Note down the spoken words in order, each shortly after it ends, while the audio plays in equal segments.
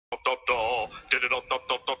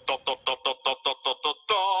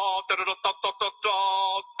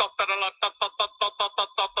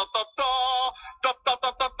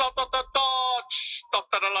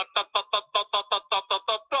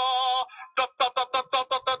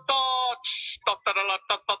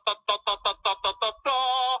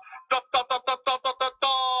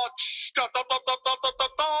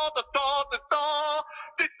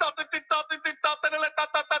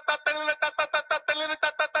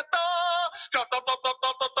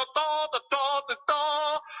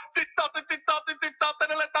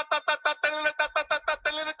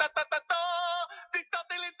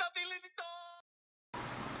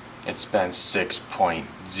It's been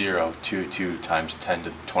 6.022 times 10 to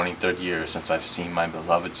the 23rd year since I've seen my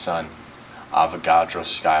beloved son, Avogadro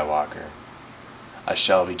Skywalker. I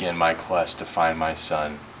shall begin my quest to find my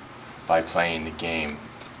son by playing the game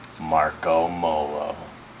Marco Molo.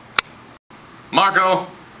 Marco!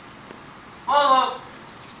 Molo!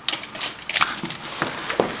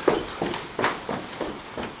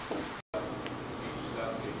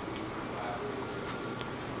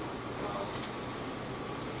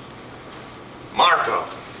 Marco!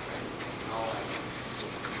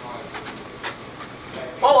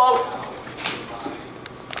 Molo!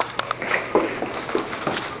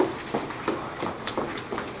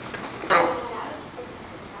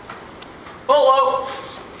 Molo!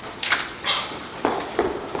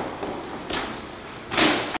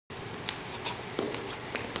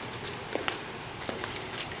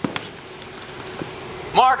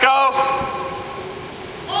 Marco!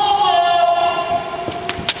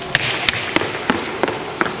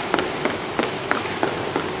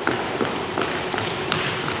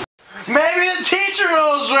 Maybe the teacher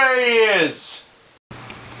knows where he is!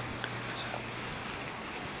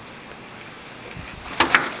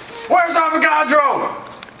 Where's Avogadro?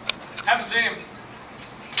 Haven't seen him.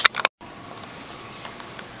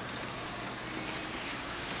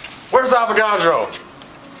 Where's Avogadro?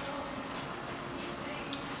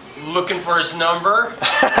 Looking for his number?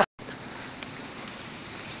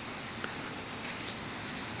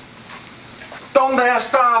 ¿Dónde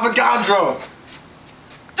está Avogadro?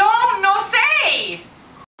 No sé!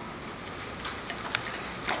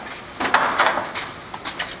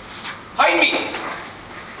 Hide me!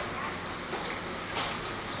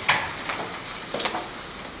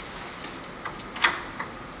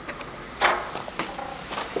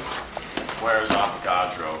 Where's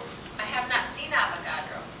Avogadro? I have not seen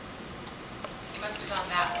Avogadro. He must have gone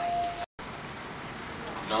that way.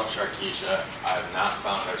 No, Sharkeisha, I have not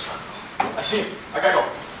found our son. I see him. I gotta go.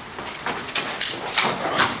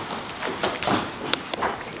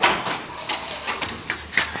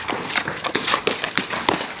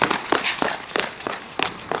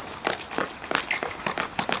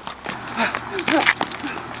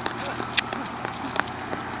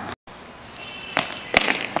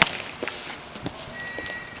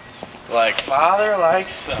 Like father, like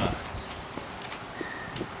son.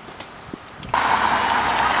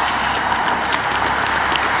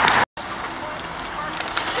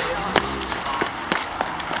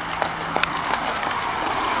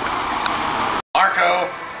 Marco!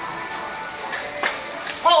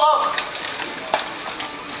 Hello!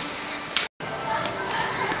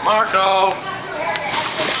 Marco!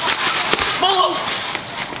 Molo!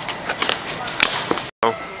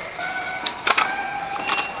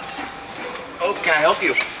 Oh, can I help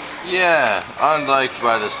you? Yeah, I'd like to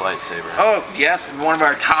buy this lightsaber. Oh, yes, one of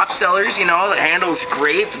our top sellers, you know, the handle's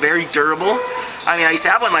great, it's very durable. I mean, I used to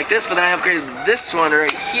have one like this, but then I upgraded to this one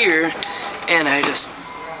right here, and I just...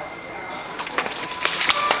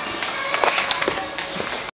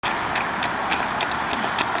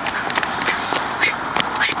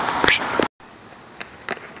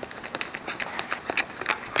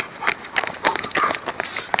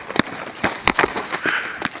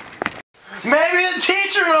 Maybe the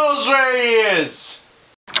teacher knows where he is!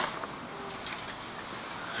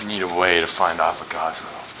 I need a way to find Avogadro.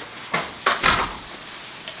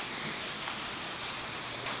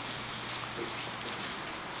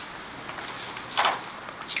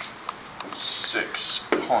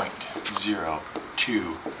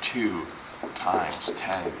 .022 times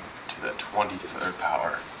 10 to the 23rd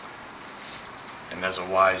power. And as a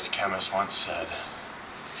wise chemist once said,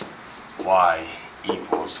 Y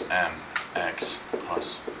equals mx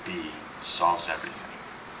plus b solves everything.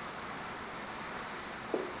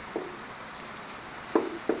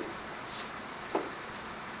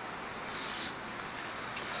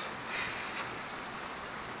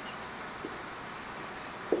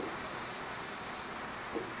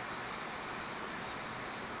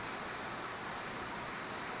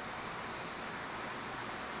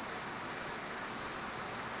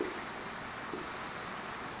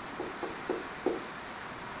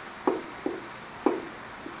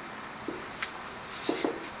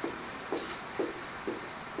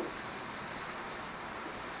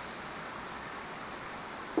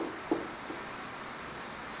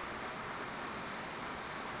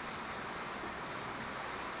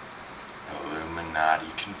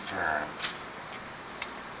 confirmed.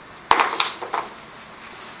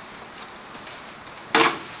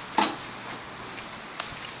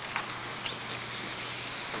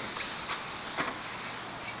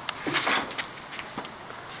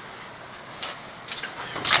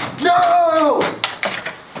 No!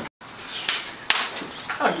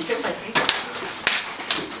 Oh, you hit my face.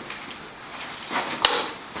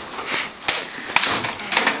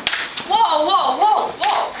 Whoa, whoa, whoa,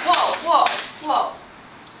 whoa, whoa, whoa, whoa.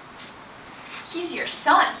 He's your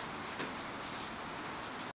son.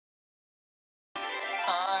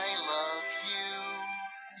 I love you,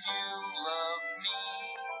 you love me.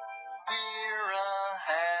 We're a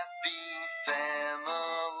happy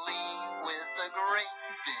family with a great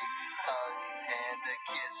big hug and a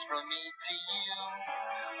kiss from me to you.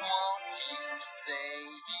 Won't you say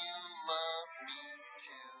you love me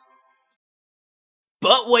too?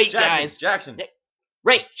 But wait, Jackson, guys. Jackson.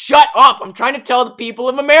 Ray, shut up! I'm trying to tell the people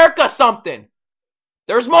of America something.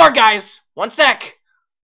 There's more, guys. One sec.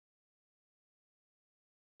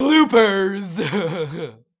 Bloopers.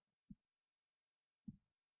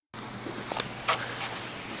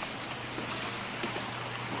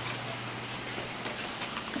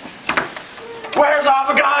 Where's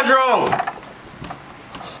Avogadro?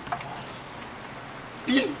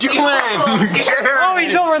 He's doing. Oh,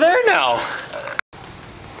 he's over there now.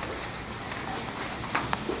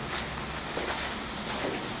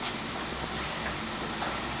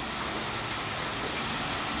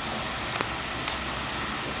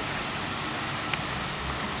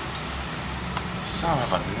 Son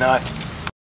of a nut.